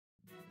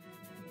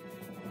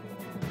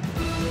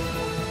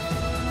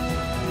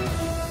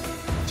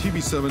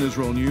TV7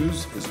 Israel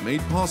News is made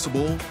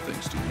possible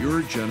thanks to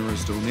your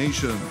generous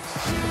donations.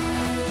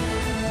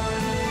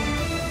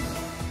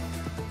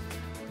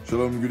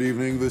 Shalom, good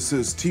evening. This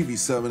is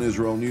TV7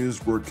 Israel News,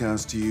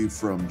 broadcast to you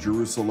from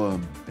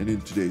Jerusalem. And in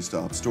today's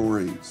top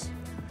stories,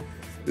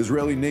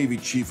 Israeli Navy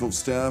Chief of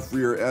Staff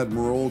Rear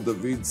Admiral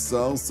David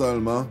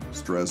Salma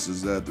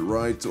stresses that the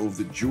right of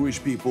the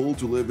Jewish people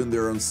to live in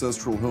their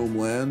ancestral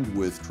homeland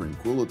with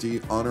tranquility,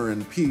 honor,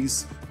 and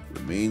peace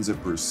remains a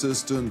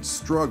persistent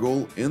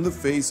struggle in the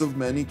face of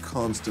many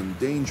constant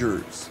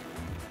dangers.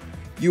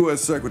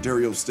 U.S.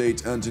 Secretary of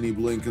State Antony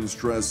Blinken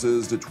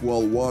stresses that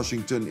while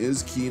Washington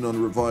is keen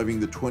on reviving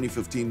the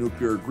 2015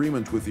 nuclear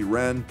agreement with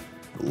Iran,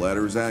 the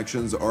latter's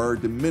actions are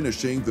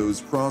diminishing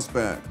those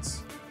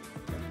prospects.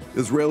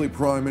 Israeli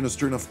Prime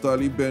Minister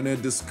Naftali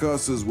Bennett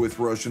discusses with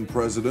Russian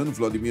President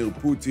Vladimir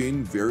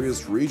Putin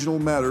various regional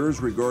matters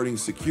regarding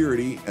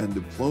security and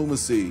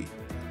diplomacy.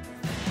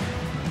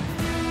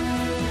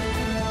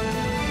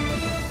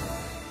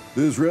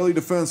 The Israeli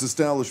defense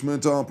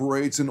establishment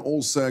operates in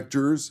all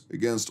sectors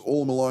against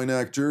all malign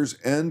actors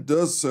and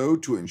does so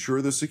to ensure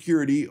the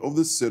security of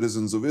the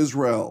citizens of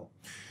Israel.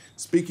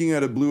 Speaking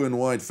at a blue and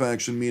white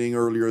faction meeting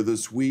earlier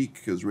this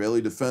week,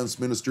 Israeli Defense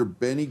Minister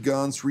Benny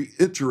Gantz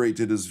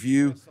reiterated his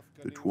view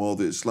that while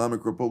the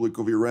Islamic Republic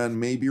of Iran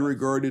may be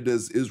regarded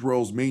as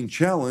Israel's main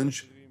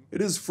challenge,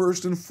 it is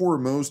first and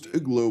foremost a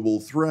global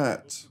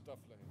threat.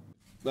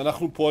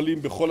 אנחנו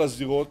פועלים בכל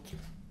הזירות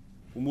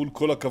ומול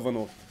כל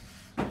הכוונות.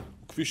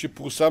 כפי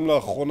שפורסם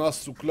לאחרונה,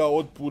 סוכלה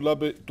עוד פעולה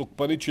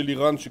תוקפנית של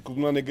איראן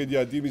שכוונה נגד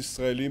יעדים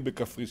ישראלים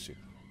בקפריסין.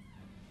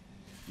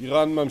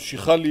 איראן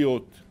ממשיכה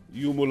להיות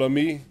איום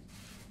עולמי,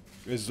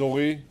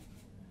 אזורי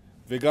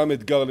וגם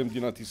אתגר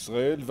למדינת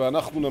ישראל,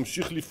 ואנחנו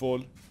נמשיך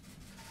לפעול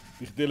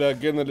בכדי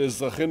להגן על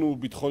אזרחינו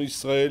וביטחון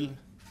ישראל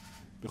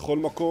בכל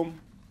מקום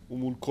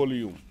ומול כל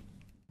איום.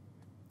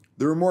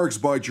 The remarks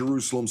by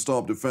Jerusalem's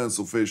top defense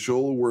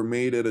official were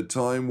made at a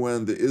time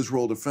when the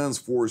Israel Defense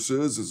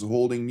Forces is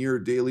holding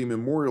near-daily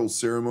memorial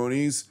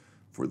ceremonies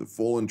for the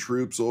fallen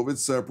troops of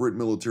its separate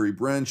military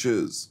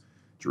branches.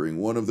 During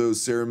one of those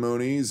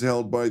ceremonies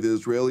held by the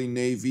Israeli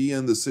Navy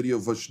in the city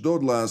of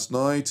Ashdod last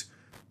night,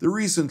 the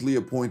recently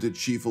appointed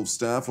Chief of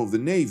Staff of the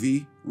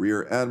Navy,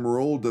 Rear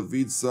Admiral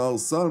David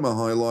Salma,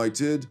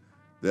 highlighted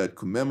that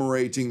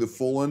commemorating the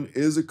fallen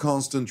is a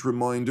constant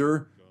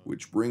reminder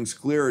which brings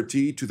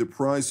clarity to the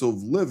price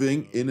of living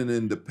in an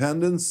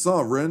independent,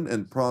 sovereign,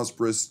 and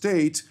prosperous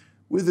state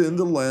within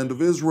the land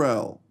of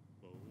Israel.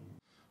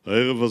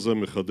 הערב הזה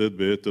מחדד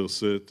ביתר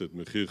שאת את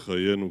מחיר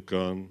חיינו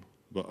כאן,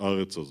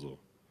 בארץ הזו,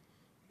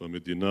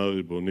 במדינה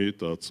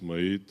הריבונית,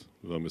 העצמאית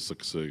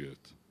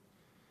והמשגשגת.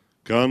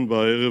 כאן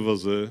בערב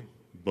הזה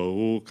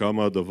ברור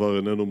כמה הדבר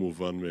איננו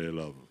מובן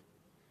מאליו.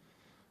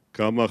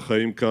 כמה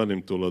החיים כאן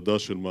הם תולדה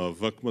של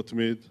מאבק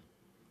מתמיד,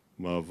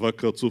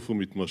 מאבק רצוף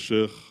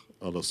ומתמשך,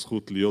 על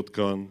הזכות להיות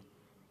כאן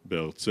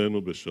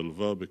בארצנו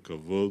בשלווה,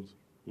 בכבוד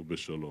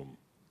ובשלום.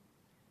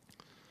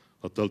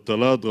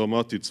 הטלטלה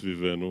הדרמטית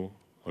סביבנו,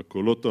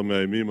 הקולות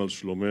המאיימים על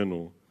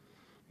שלומנו,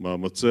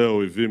 מאמצי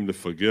האויבים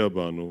לפגע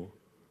בנו,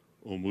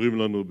 אומרים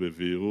לנו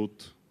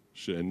בבהירות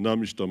שאינה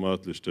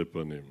משתמעת לשתי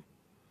פנים.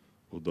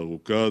 עוד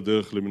ארוכה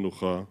הדרך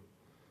למנוחה,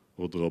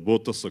 עוד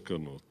רבות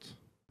הסכנות.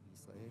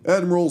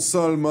 Admiral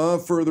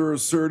Salma further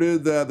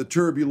asserted that the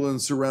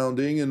turbulence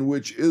surrounding in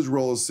which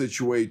Israel is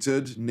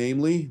situated,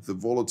 namely the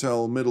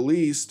volatile Middle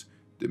East,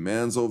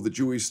 demands of the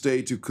Jewish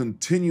state to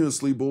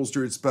continuously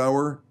bolster its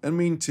power and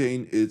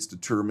maintain its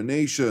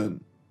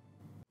determination.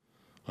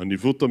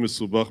 הניווט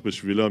המסובך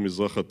בשבילי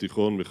המזרח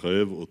התיכון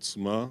מחייב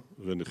עוצמה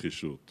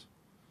ונחישות.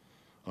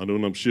 אנו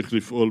נמשיך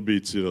לפעול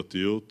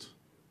ביצירתיות,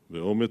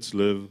 באומץ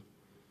לב,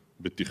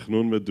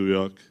 בתכנון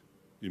מדויק,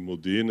 עם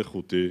מודיעין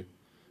איכותי,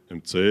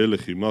 אמצעי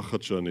לחימה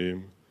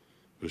חדשניים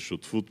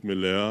ושותפות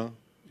מלאה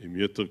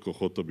עם יתר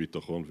כוחות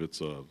הביטחון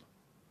וצה"ל.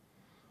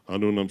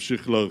 אנו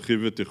נמשיך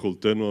להרחיב את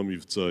יכולתנו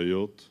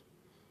המבצעיות,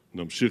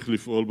 נמשיך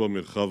לפעול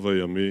במרחב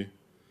הימי,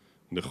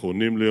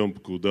 נכונים ליום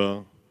פקודה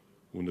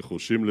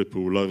ונחושים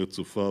לפעולה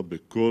רצופה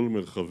בכל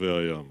מרחבי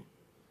הים,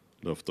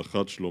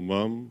 להבטחת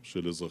שלומם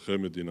של אזרחי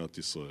מדינת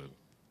ישראל.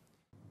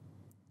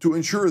 To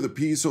ensure the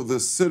peace of the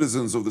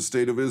citizens of the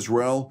State of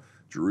Israel,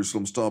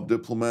 Jerusalem's top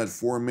diplomat,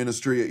 Foreign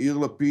Minister Yair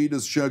Lapid,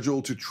 is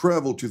scheduled to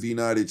travel to the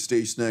United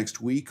States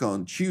next week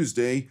on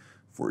Tuesday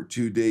for a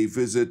two-day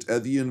visit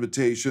at the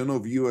invitation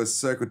of U.S.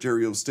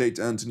 Secretary of State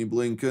Antony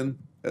Blinken,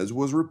 as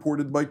was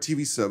reported by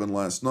TV7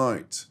 last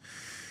night.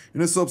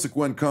 In a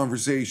subsequent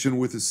conversation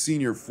with a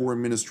senior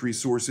foreign ministry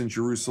source in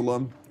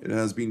Jerusalem, it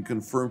has been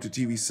confirmed to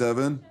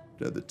TV7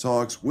 that the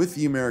talks with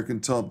the American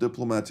top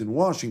diplomat in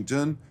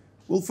Washington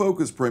will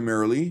focus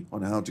primarily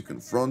on how to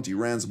confront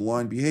Iran's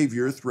malign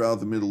behavior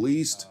throughout the Middle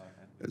East,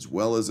 as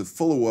well as a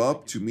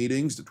follow-up to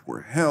meetings that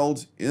were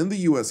held in the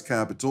U.S.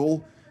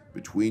 Capitol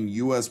between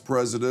U.S.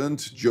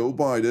 President Joe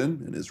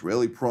Biden and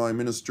Israeli Prime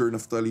Minister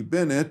Naftali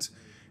Bennett,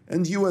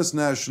 and U.S.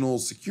 National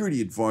Security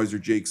Advisor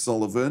Jake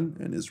Sullivan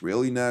and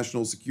Israeli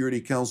National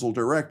Security Council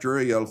Director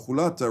Eyal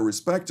Hulata,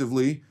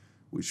 respectively,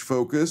 which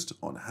focused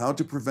on how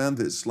to prevent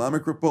the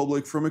Islamic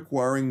Republic from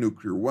acquiring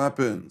nuclear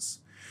weapons.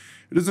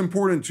 It is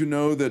important to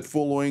know that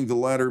following the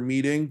latter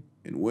meeting,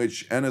 in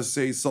which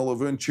NSA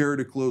Sullivan chaired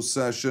a closed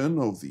session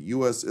of the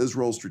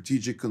U.S.-Israel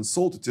Strategic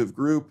Consultative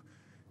Group,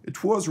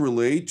 it was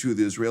relayed to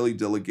the Israeli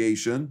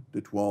delegation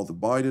that while the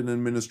Biden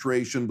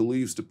administration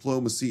believes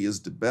diplomacy is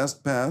the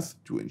best path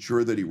to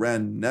ensure that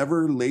Iran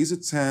never lays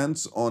its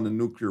hands on a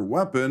nuclear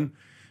weapon,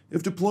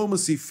 if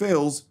diplomacy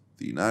fails,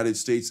 the United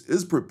States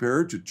is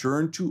prepared to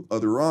turn to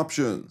other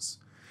options.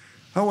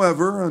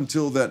 However,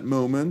 until that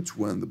moment,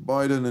 when the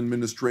Biden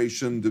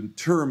administration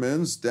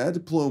determines that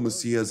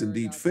diplomacy has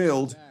indeed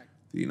failed,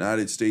 the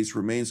United States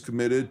remains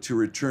committed to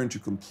return to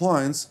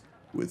compliance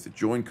with the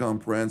Joint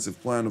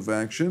Comprehensive Plan of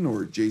Action,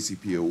 or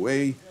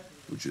JCPOA,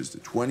 which is the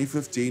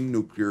 2015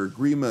 nuclear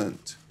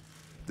agreement.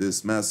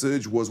 This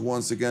message was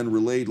once again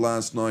relayed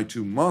last night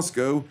to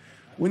Moscow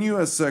when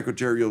U.S.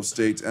 Secretary of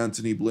State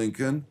Antony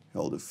Blinken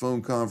held a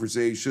phone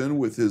conversation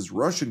with his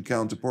Russian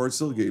counterpart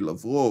Sergei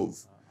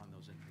Lavrov.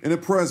 In a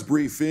press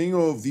briefing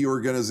of the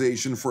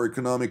Organization for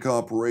Economic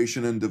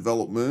Cooperation and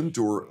Development,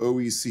 or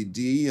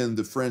OECD, in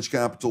the French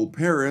capital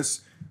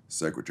Paris,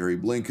 Secretary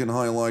Blinken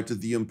highlighted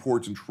the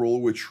important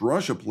role which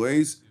Russia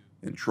plays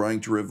in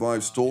trying to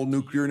revive stalled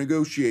nuclear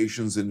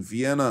negotiations in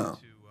Vienna.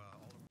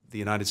 The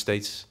United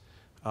States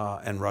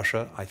and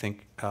Russia, I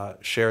think,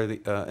 share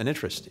an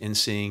interest in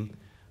seeing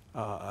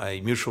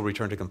a mutual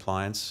return to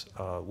compliance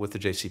with the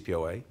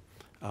JCPOA.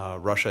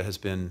 Russia has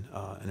been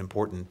an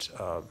important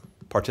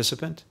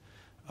participant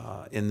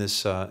in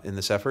this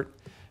effort,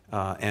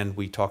 and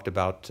we talked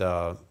about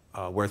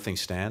where things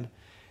stand.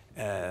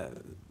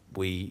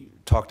 We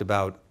talked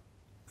about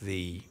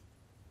the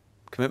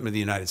commitment of the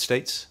United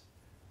States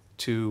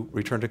to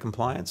return to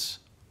compliance,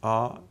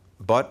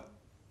 but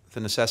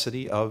the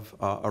necessity of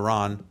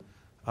Iran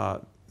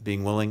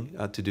being willing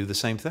to do the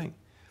same thing.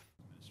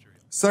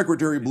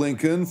 Secretary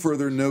Blinken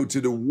further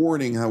noted a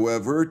warning,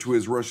 however, to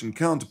his Russian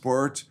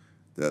counterpart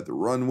that the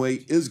runway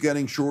is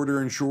getting shorter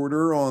and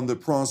shorter on the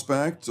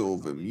prospect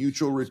of a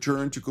mutual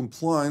return to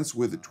compliance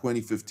with the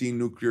 2015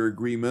 nuclear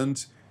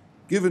agreement,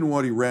 given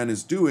what Iran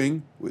is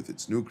doing with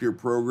its nuclear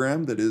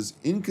program that is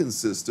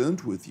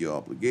inconsistent with the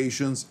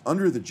obligations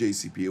under the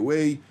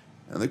JCPOA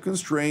and the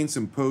constraints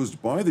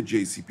imposed by the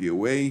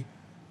JCPOA.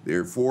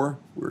 Therefore,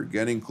 we're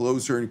getting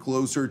closer and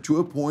closer to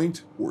a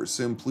point where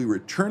simply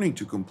returning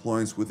to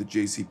compliance with the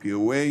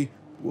JCPOA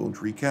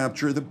won't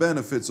recapture the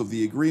benefits of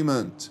the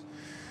agreement.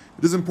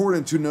 It is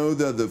important to know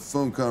that the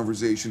phone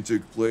conversation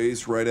took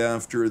place right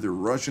after the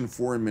Russian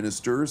Foreign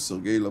Minister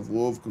Sergei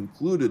Lavrov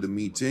concluded a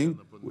meeting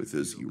with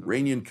his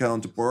Iranian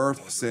counterpart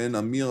Hossein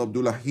Amir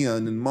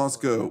Abdullahian in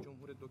Moscow.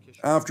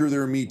 After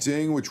their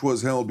meeting, which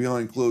was held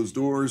behind closed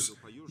doors,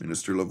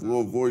 Minister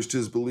Lavrov voiced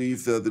his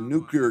belief that the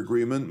nuclear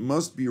agreement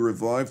must be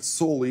revived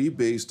solely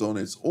based on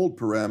its old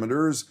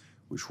parameters,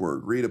 which were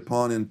agreed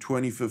upon in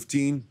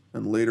 2015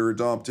 and later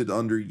adopted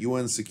under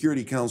UN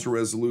Security Council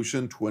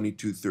Resolution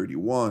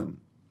 2231.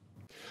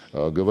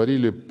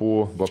 Говорили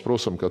по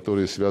вопросам,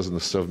 которые связаны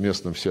с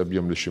совместным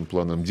всеобъемлющим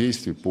планом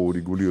действий по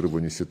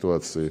урегулированию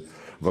ситуации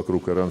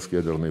вокруг иранской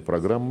ядерной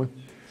программы.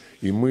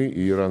 И мы,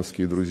 и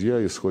иранские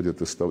друзья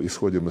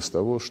исходим из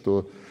того,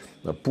 что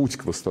путь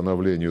к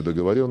восстановлению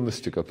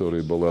договоренности,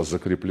 которая была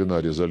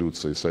закреплена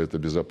резолюцией Совета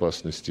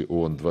Безопасности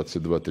ООН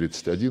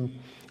 2231,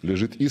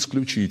 лежит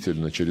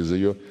исключительно через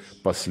ее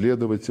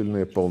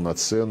последовательное,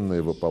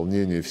 полноценное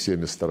выполнение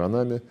всеми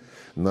сторонами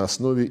на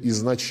основе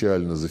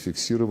изначально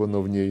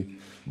зафиксированного в ней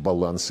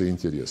баланса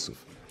интересов.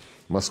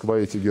 Москва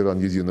и Тегеран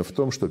едины в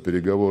том, что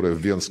переговоры в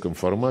венском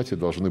формате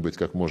должны быть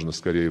как можно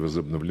скорее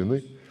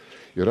возобновлены.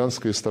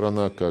 Иранская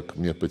сторона, как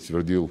мне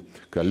подтвердил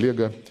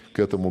коллега, к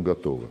этому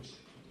готова.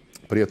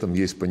 При этом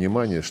есть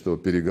понимание, что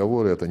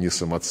переговоры – это не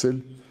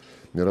самоцель.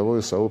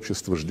 Мировое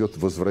сообщество ждет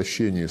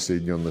возвращения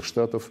Соединенных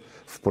Штатов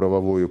в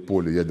правовое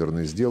поле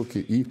ядерной сделки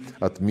и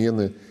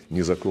отмены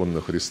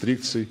незаконных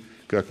рестрикций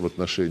как в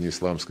отношении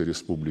Исламской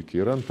Республики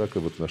Иран, так и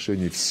в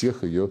отношении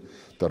всех ее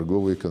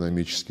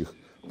торгово-экономических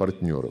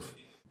партнеров.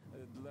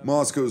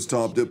 Moscow's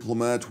top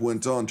diplomat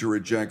went on to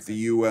reject the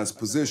U.S.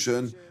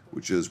 position,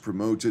 which is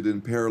promoted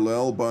in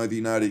parallel by the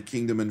United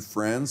Kingdom and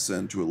France,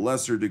 and to a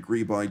lesser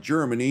degree by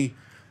Germany,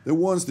 that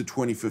once the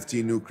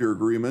 2015 nuclear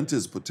agreement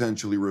is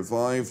potentially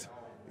revived,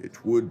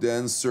 it would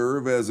then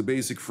serve as a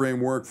basic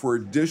framework for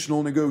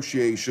additional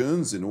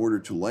negotiations in order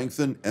to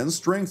lengthen and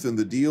strengthen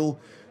the deal,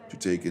 to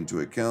take into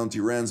account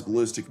Iran's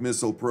ballistic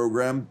missile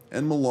program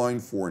and malign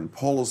foreign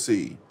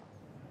policy.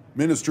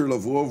 Minister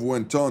Lavrov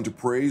went on to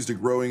praise the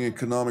growing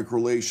economic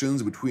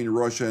relations between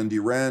Russia and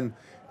Iran,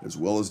 as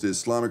well as the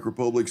Islamic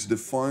Republic's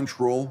defiant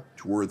role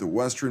toward the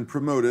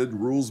Western-promoted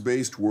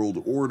rules-based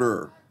world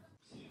order.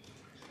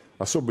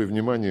 Особое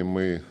внимание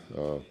мы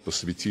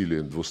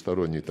посвятили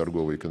двусторонней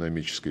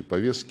торгово-экономической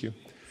повестке.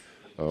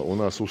 У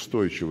нас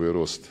устойчивый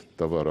рост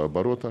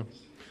товарооборота,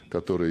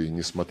 который,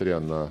 несмотря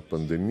на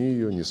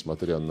пандемию,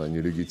 несмотря на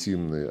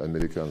нелегитимные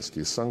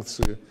американские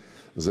санкции,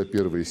 за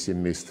первые 7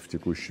 месяцев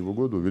текущего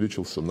года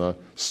увеличился на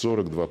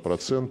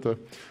 42%,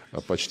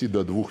 почти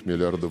до $2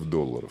 миллиардов.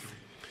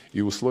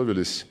 и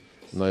условились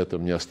на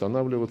этом не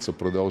останавливаться,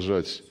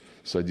 продолжать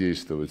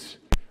содействовать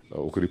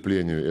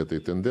укреплению этой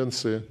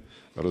тенденции,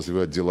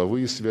 развивать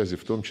деловые связи,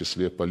 в том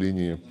числе по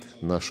линии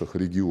наших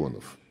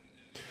регионов.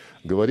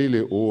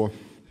 Говорили о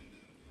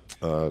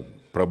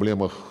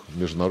проблемах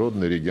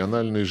международной,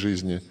 региональной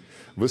жизни,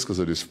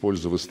 высказались в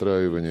пользу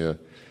выстраивания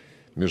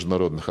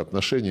международных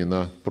отношений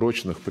на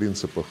прочных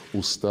принципах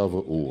Устава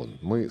ООН.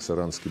 Мы с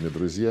иранскими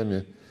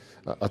друзьями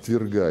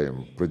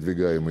отвергаем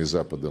продвигаемый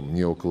Западом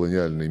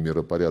неоколониальный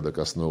миропорядок,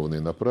 основанный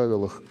на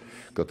правилах,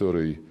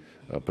 который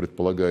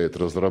предполагает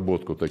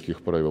разработку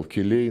таких правил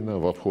келейно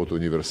в обход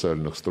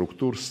универсальных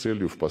структур с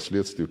целью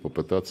впоследствии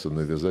попытаться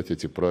навязать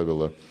эти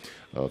правила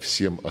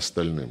всем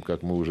остальным.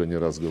 Как мы уже не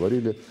раз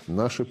говорили,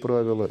 наши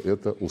правила –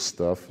 это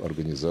устав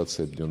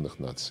Организации Объединенных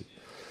Наций.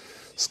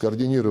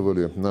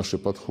 Скоординировали наши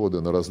подходы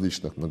на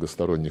различных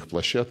многосторонних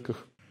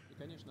площадках.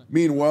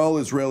 Meanwhile,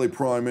 Israeli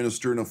Prime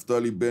Minister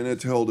Naftali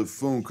Bennett held a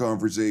phone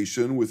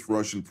conversation with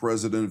Russian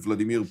President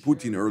Vladimir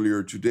Putin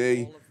earlier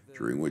today,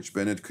 during which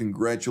Bennett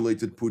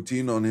congratulated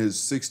Putin on his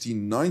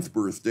 69th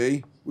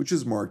birthday, which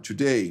is marked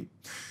today.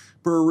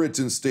 Per a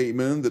written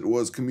statement that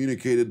was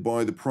communicated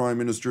by the Prime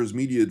Minister's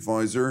media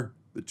advisor,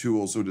 the two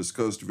also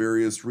discussed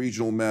various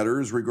regional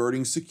matters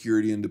regarding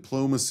security and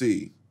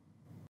diplomacy.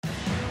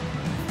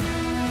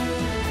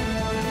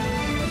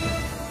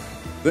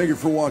 Thank you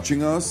for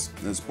watching us.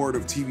 As part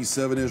of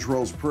TV7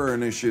 Israel's prayer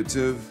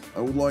initiative,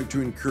 I would like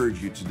to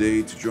encourage you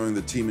today to join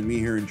the team and me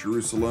here in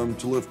Jerusalem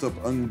to lift up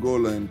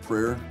Angola in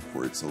prayer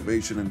for its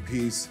salvation and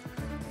peace,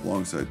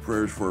 alongside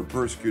prayers for our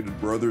persecuted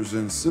brothers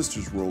and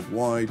sisters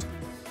worldwide,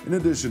 in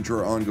addition to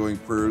our ongoing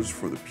prayers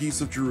for the peace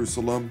of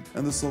Jerusalem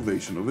and the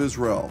salvation of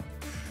Israel.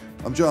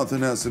 I'm Jonathan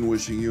Hassan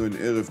wishing you an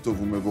Erev Tov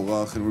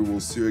u'Mevorach, and we will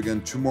see you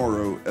again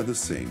tomorrow at the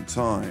same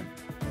time.